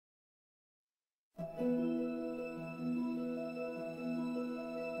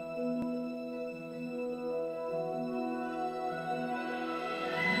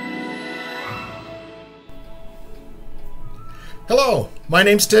Hello, my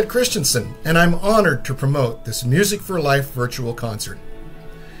name's Ted Christensen, and I'm honored to promote this Music for Life virtual concert.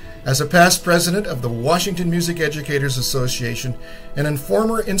 As a past president of the Washington Music Educators Association and a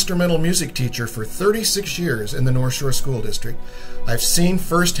former instrumental music teacher for 36 years in the North Shore School District, I've seen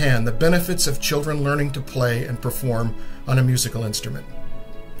firsthand the benefits of children learning to play and perform on a musical instrument.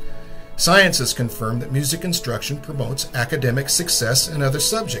 Science has confirmed that music instruction promotes academic success in other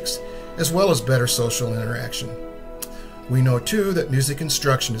subjects, as well as better social interaction. We know, too, that music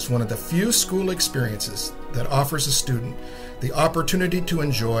instruction is one of the few school experiences that offers a student the opportunity to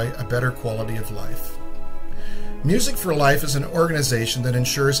enjoy a better quality of life. Music for Life is an organization that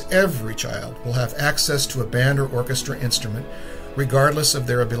ensures every child will have access to a band or orchestra instrument, regardless of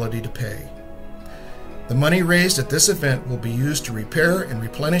their ability to pay. The money raised at this event will be used to repair and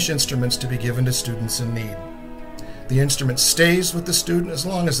replenish instruments to be given to students in need. The instrument stays with the student as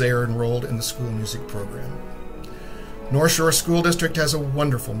long as they are enrolled in the school music program. North Shore School District has a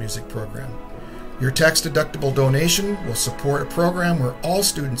wonderful music program. Your tax-deductible donation will support a program where all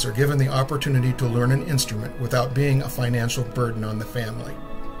students are given the opportunity to learn an instrument without being a financial burden on the family.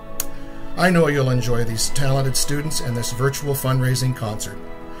 I know you'll enjoy these talented students and this virtual fundraising concert.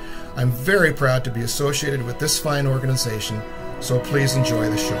 I'm very proud to be associated with this fine organization, so please enjoy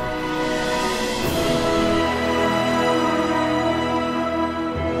the show.